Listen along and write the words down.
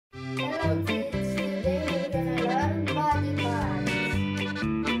Okay, today we're gonna learn body parts.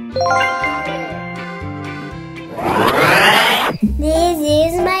 This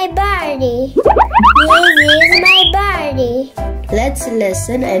is my body. This is my body. Let's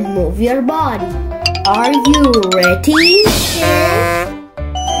listen and move your body. Are you ready? Yeah.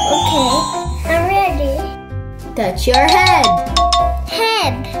 Okay, I'm ready. Touch your head.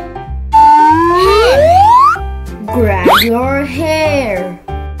 Head. Grab your hair.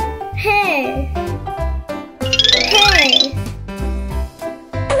 Hair.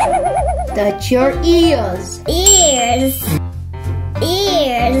 Touch your ears. Ears.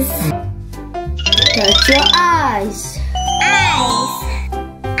 Touch your eyes.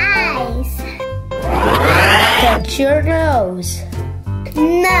 Eyes. Touch your nose.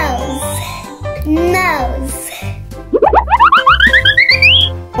 Nose.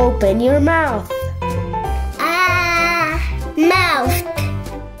 Open your mouth.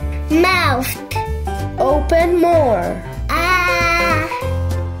 Mouth. Open more.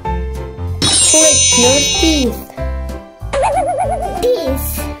 Click your teeth.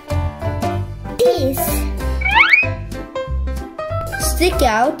 Teeth. Stick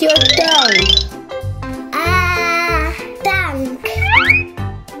out your tongue. Tongue.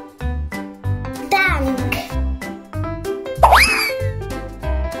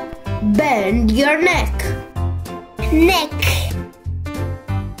 Bend your neck. Neck.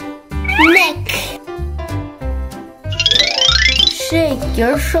 Shake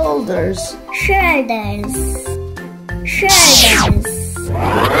your shoulders. Shoulders.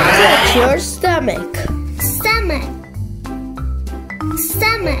 Touch your stomach.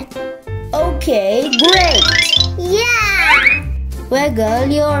 Stomach. Okay, great. Yeah. Wiggle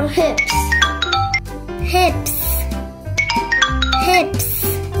your hips. Hips.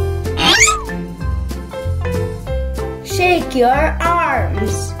 Shake your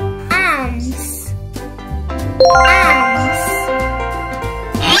arms.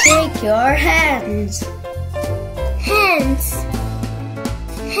 Shake your hands.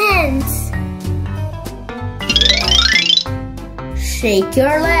 Shake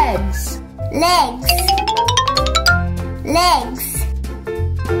your legs. Legs.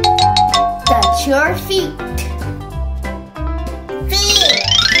 Touch your feet. Feet.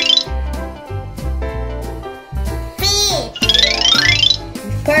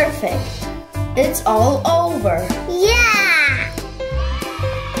 Perfect. It's all over. Yeah.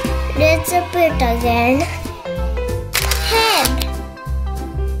 Let's repeat again. Head.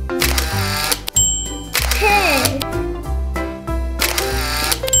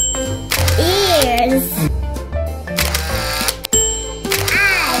 Ears.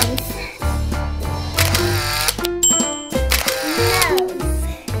 Eyes. Nose.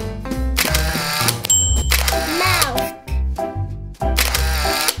 Mouth.